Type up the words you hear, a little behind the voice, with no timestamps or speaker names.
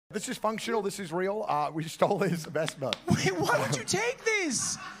This is functional. This is real. We stole his Vespa. Wait, why would you take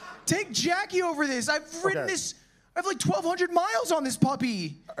this? Take Jackie over this. I've ridden this. I have like 1,200 miles on this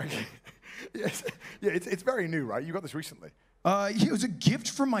puppy. Okay. Yes. Yeah, it's very new, right? You got this recently. It was a gift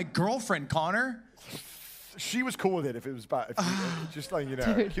from my girlfriend, Connor. She was cool with it if it was bad. Just letting you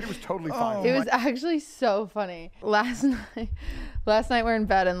know. Dude. Kitty was totally fine. It was actually so funny. Last night we're in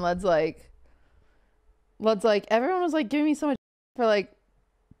bed and Led's like, everyone was like giving me so much for like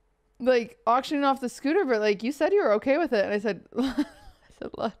auctioning off the scooter, but like you said you were okay with it. And I said, Led,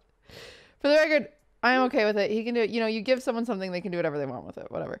 for the record, I am okay with it. He can do it. You know, you give someone something, they can do whatever they want with it,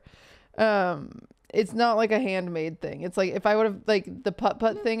 whatever. It's not like a handmade thing. It's like if I would have like the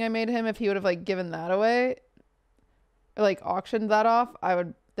putt thing I made him, if he would have like given that away, or, like auctioned that off,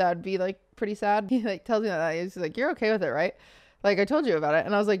 that'd be like pretty sad. He like tells me that. He's like, you're okay with it, right? Like I told you about it.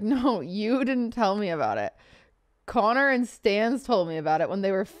 And I was like, no, you didn't tell me about it. Connor and Stans told me about it when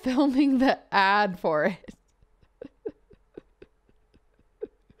they were filming the ad for it.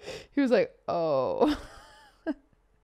 He was like, oh.